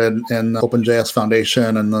working on it in OpenJS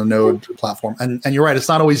Foundation and the Node platform. And you're right, it's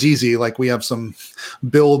not always easy. Like we have some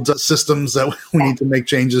build systems that we need to make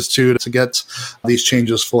changes to get these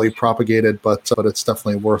changes fully propagated, but it's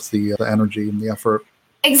definitely worth the energy and the effort.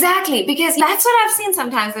 Exactly, because that's what I've seen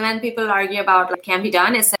sometimes when people argue about what can be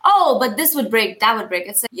done. It's like, oh, but this would break, that would break.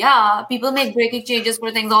 It's like, yeah, people make breaking changes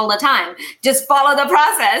for things all the time. Just follow the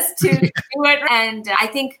process to do it. And I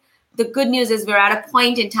think the good news is we're at a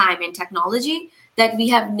point in time in technology that we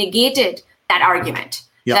have negated that argument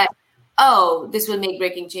that, oh, this will make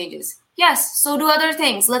breaking changes. Yes, so do other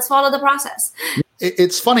things. Let's follow the process.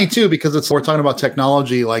 It's funny, too, because we're talking about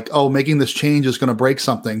technology like, oh, making this change is going to break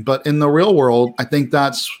something. But in the real world, I think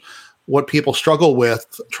that's what people struggle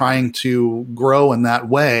with. Trying to grow in that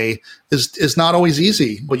way is not always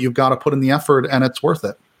easy, but you've got to put in the effort and it's worth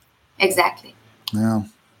it. Exactly. Yeah.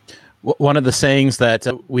 One of the sayings that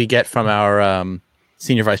we get from our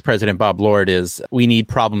Senior Vice President, Bob Lord, is we need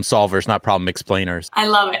problem solvers, not problem explainers. I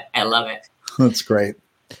love it. I love it. That's great.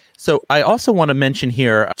 So I also want to mention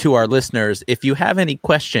here to our listeners, if you have any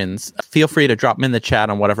questions, feel free to drop them in the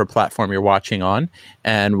chat on whatever platform you're watching on,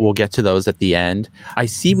 and we'll get to those at the end. I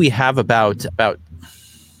see we have about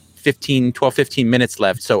 15 minutes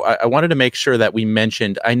left. So I wanted to make sure that we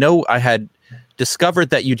mentioned, I know I had discovered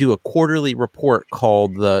that you do a quarterly report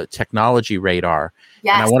called the Technology Radar.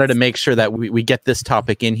 Yes. And I wanted to make sure that we get this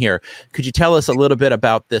topic in here. Could you tell us a little bit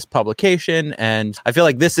about this publication? And I feel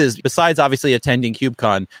like this is, besides obviously attending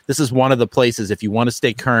KubeCon, this is one of the places, if you want to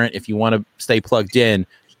stay current, if you want to stay plugged in,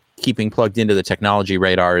 keeping plugged into the Technology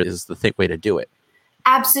Radar is the way to do it.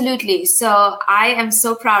 Absolutely. So I am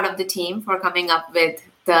so proud of the team for coming up with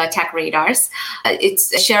the Tech Radars.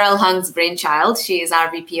 It's Cheryl Hung's brainchild. She is our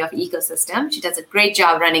VP of Ecosystem. She does a great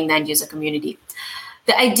job running the end user community.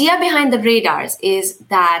 The idea behind the radars is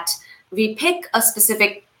that we pick a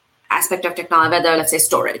specific aspect of technology, whether let's say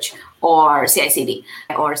storage or CI/CD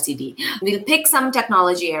or CD. We'll pick some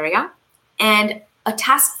technology area and a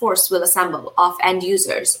task force will assemble of end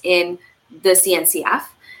users in the CNCF,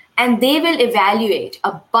 and they will evaluate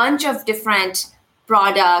a bunch of different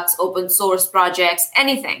products, open source projects,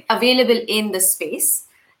 anything available in the space,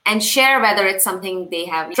 and share whether it's something they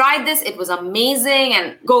have tried this, it was amazing,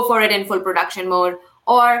 and go for it in full production mode,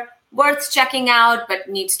 or worth checking out but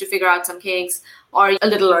needs to figure out some kinks, or a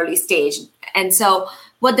little early stage. And so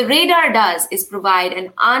what the radar does is provide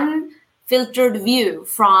an unfiltered view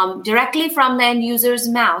directly from the end user's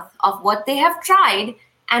mouth of what they have tried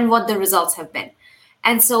and what the results have been.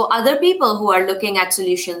 And so other people who are looking at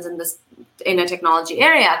solutions in a technology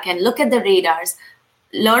area can look at the radars,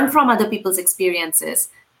 learn from other people's experiences,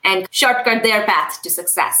 and shortcut their path to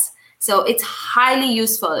success. So it's highly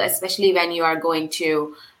useful, especially when you are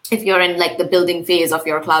if you're in like the building phase of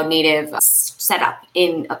your cloud native setup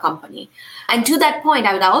in a company. And to that point,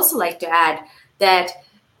 I would also like to add that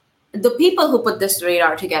the people who put this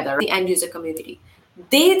radar together, the end user community,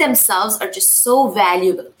 they themselves are just so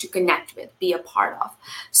valuable to connect with, be a part of.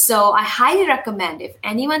 So I highly recommend if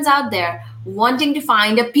anyone's out there wanting to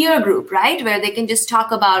find a peer group, right, where they can just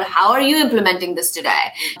talk about how are you implementing this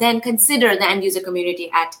today, then consider the end user community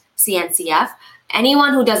at CNCF.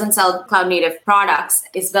 Anyone who doesn't sell cloud native products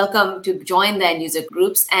is welcome to join the end user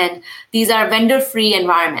groups. And these are vendor-free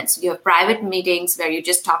environments. You have private meetings where you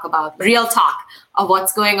just talk about real talk of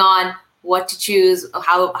what's going on, what to choose,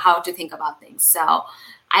 how to think about things. So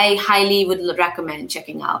I highly would recommend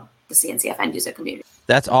checking out the CNCF end user community.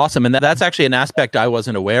 That's awesome. And that's actually an aspect I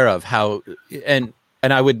wasn't aware of, how, and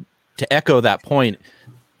I would, to echo that point,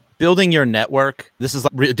 building your network, this is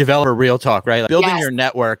like developer real talk, right? Like building your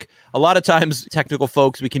network. A lot of times technical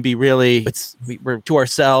folks, we can be we're to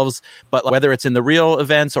ourselves, but whether it's in the real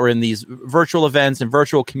events or in these virtual events and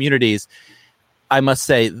virtual communities, I must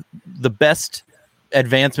say the best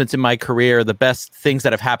advancements in my career, the best things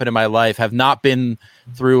that have happened in my life have not been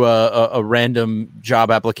through a random job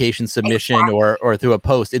application submission or through a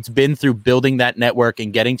post. It's been through building that network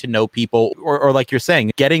and getting to know people, or like you're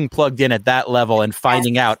saying, getting plugged in at that level and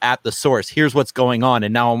finding out at the source, here's what's going on.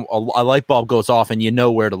 And now a light bulb goes off and you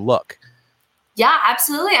know where to look. Yeah,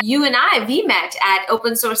 absolutely. You and we met at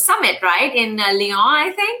Open Source Summit, right? In Lyon,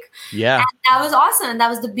 I think. Yeah. And that was awesome. And that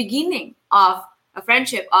was the beginning of a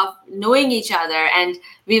friendship, of knowing each other. And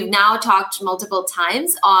we've now talked multiple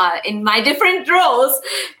times in my different roles.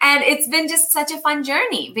 And it's been just such a fun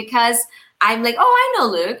journey because I'm like, oh, I know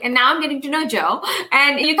Luke. And now I'm getting to know Joe.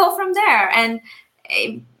 And you go from there. And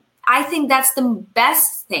I think that's the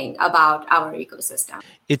best thing about our ecosystem.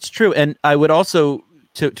 It's true. And I would also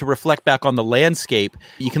to reflect back on the landscape,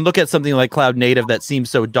 you can look at something like Cloud Native that seems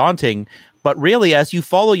so daunting, but really, as you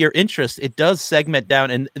follow your interests, it does segment down,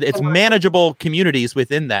 and it's manageable communities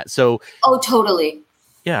within that. So, totally.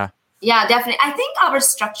 Yeah. Yeah, definitely. I think our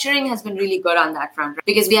structuring has been really good on that front, right?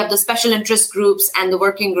 Because we have the special interest groups and the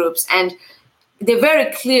working groups, and they're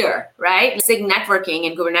very clear, right? SIG networking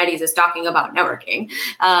in Kubernetes is talking about networking.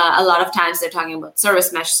 A lot of times they're talking about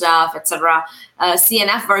service mesh stuff, etc.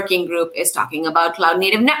 CNF working group is talking about cloud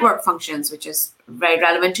native network functions, which is very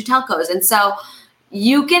relevant to telcos. And so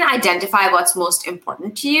you can identify what's most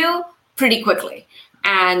important to you pretty quickly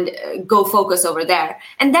and go focus over there.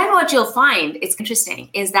 And then what you'll find, it's interesting,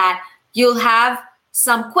 is that you'll have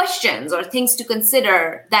some questions or things to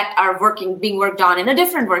consider that are being worked on in a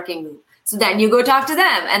different working group. So then you go talk to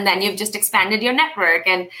them, and then you've just expanded your network.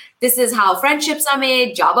 And this is how friendships are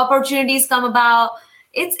made, job opportunities come about.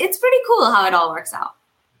 It's pretty cool how it all works out.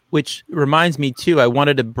 Which reminds me too, I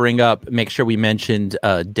wanted to make sure we mentioned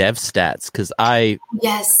DevStats, because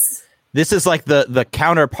Yes. This is like the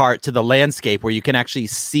counterpart to the landscape where you can actually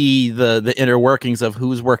see the inner workings of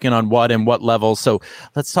who's working on what and what level. So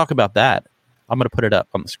let's talk about that. I'm going to put it up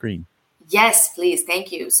on the screen. Yes, please.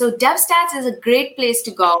 Thank you. So DevStats is a great place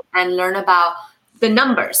to go and learn about the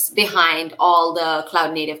numbers behind all the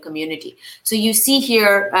cloud native community. So you see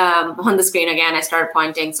here on the screen, again, I started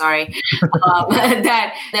pointing, sorry,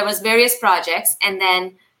 that there was various projects. And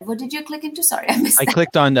then what did you click into? Sorry, I missed that. I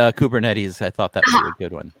clicked on Kubernetes. I thought that would be a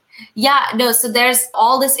good one. Yeah, no, so there's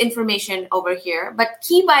all this information over here. But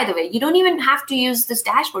key, by the way, you don't even have to use this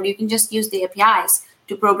dashboard. You can just use the APIs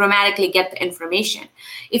to programmatically get the information.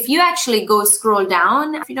 If you actually go scroll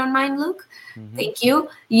down, if you don't mind, Luke, thank you.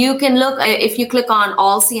 You can look, if you click on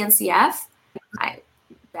all CNCF,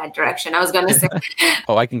 bad direction, I was going to say.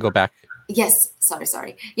 Oh, I can go back. Yes,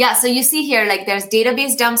 sorry. Yeah, so you see here, like there's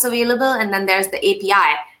database dumps available, and then there's the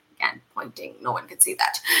API. Again, pointing, no one can see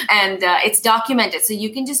that. And it's documented. So you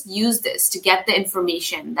can just use this to get the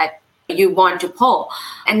information that you want to pull.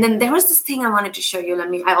 And then there was this thing I wanted to show you.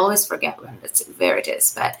 I always forget where it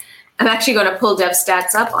is, but I'm actually going to pull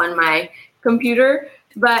DevStats up on my computer.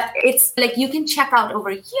 But it's like you can check out over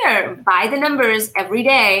here by the numbers every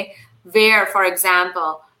day where, for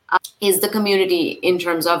example, is the community in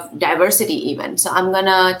terms of diversity even. So I'm going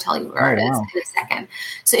to tell you where it is in a second.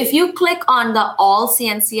 So if you click on the all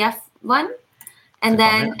CNCF one, and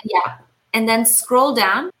then scroll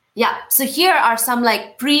down. Yeah. So here are some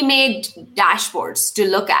like pre-made dashboards to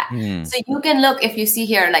look at. So you can look, if you see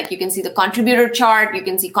here, like you can see the contributor chart, you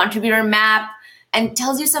can see contributor map, and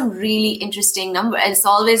tells you some really interesting number. And it's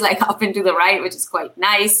always like up and to the right, which is quite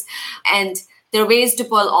nice. And there are ways to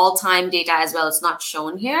pull all-time data as well. It's not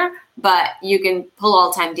shown here, but you can pull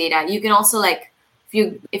all-time data. You can also like,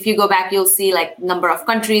 if you go back, you'll see like number of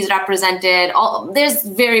countries represented. There's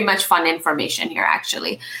very much fun information here,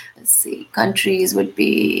 actually. Let's see, countries would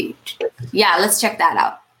be, let's check that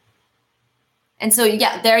out. And so,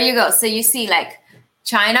 there you go. So you see like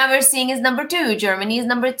China we're seeing is number 2, Germany is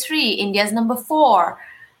number 3, India is number 4,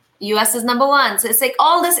 US is number 1. So it's like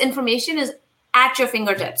all this information is at your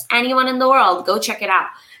fingertips. Anyone in the world, go check it out.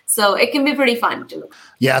 So it can be pretty fun to look.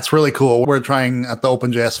 Yeah, it's really cool. We're trying at the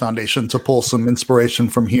OpenJS Foundation to pull some inspiration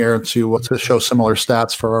from here to show similar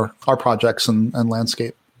stats for our projects and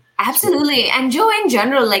landscape. Absolutely. And Joe, in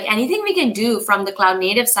general, like anything we can do from the cloud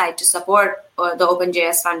native side to support the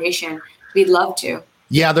OpenJS Foundation, we'd love to.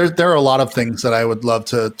 Yeah, there are a lot of things that I would love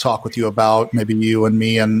to talk with you about, maybe you and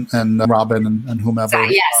me and Robin and whomever.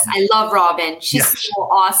 Yes, I love Robin. She's so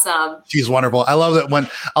awesome. She's wonderful. I love that when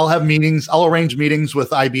I'll have meetings, I'll arrange meetings with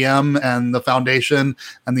IBM and the foundation,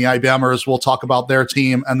 and the IBMers will talk about their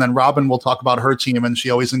team, and then Robin will talk about her team, and she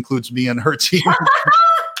always includes me in her team.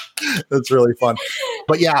 That's really fun.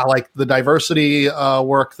 But yeah, like the diversity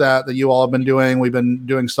work that you all have been doing, we've been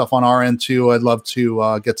doing stuff on our end too. I'd love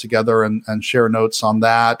to get together and share notes on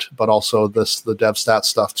that, but also the DevStats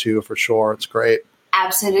stuff too, for sure. It's great.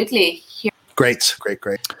 Absolutely. Great.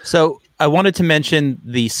 So I wanted to mention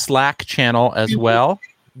the Slack channel as well.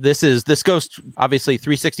 This goes obviously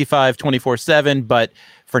 365, 24/7, but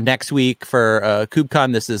for next week for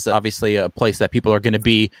KubeCon, this is obviously a place that people are going to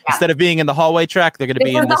be, instead of being in the hallway track, they're going to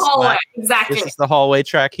be in the hallway. Slack. Exactly. This is the hallway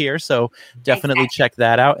track here. So definitely check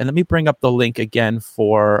that out. And let me bring up the link again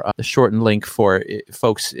for the shortened link for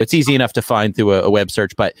folks. It's easy enough to find through a web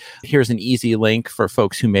search, but here's an easy link for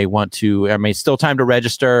folks who may want to, still time to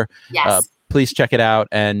register. Yes. Please check it out.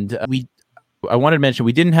 And I wanted to mention,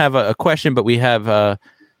 we didn't have a question, but we have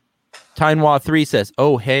Tainwa3 says,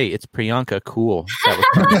 "Oh, hey, it's Priyanka. Cool." That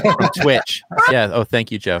was from Twitch. Yeah. Oh,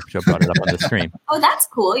 thank you, Joe. Joe brought it up on the screen. Oh, that's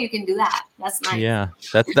cool. You can do that. That's nice. Yeah,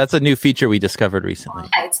 that's a new feature we discovered recently.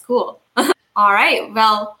 Yeah, it's cool. All right.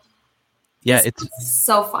 Well, yeah, it's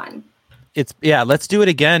so fun. Let's do it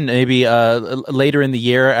again. Maybe later in the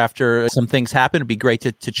year after some things happen. It'd be great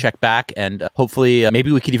to check back, and hopefully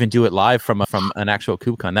maybe we could even do it live from an actual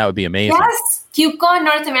KubeCon. That would be amazing. Yes, KubeCon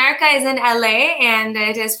North America is in LA, and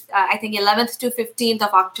it is I think 11th to 15th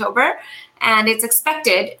of October, and it's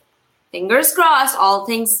expected, fingers crossed, all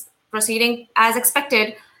things proceeding as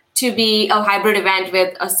expected, to be a hybrid event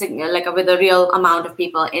with a real amount of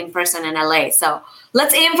people in person in LA. So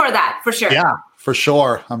let's aim for that for sure. Yeah, for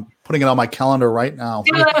sure. I'm putting it on my calendar right now.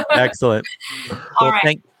 Excellent. All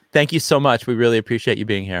right. Thank you so much. We really appreciate you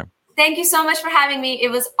being here. Thank you so much for having me.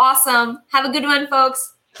 It was awesome. Have a good one,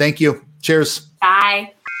 folks. Thank you. Cheers.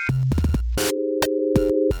 Bye.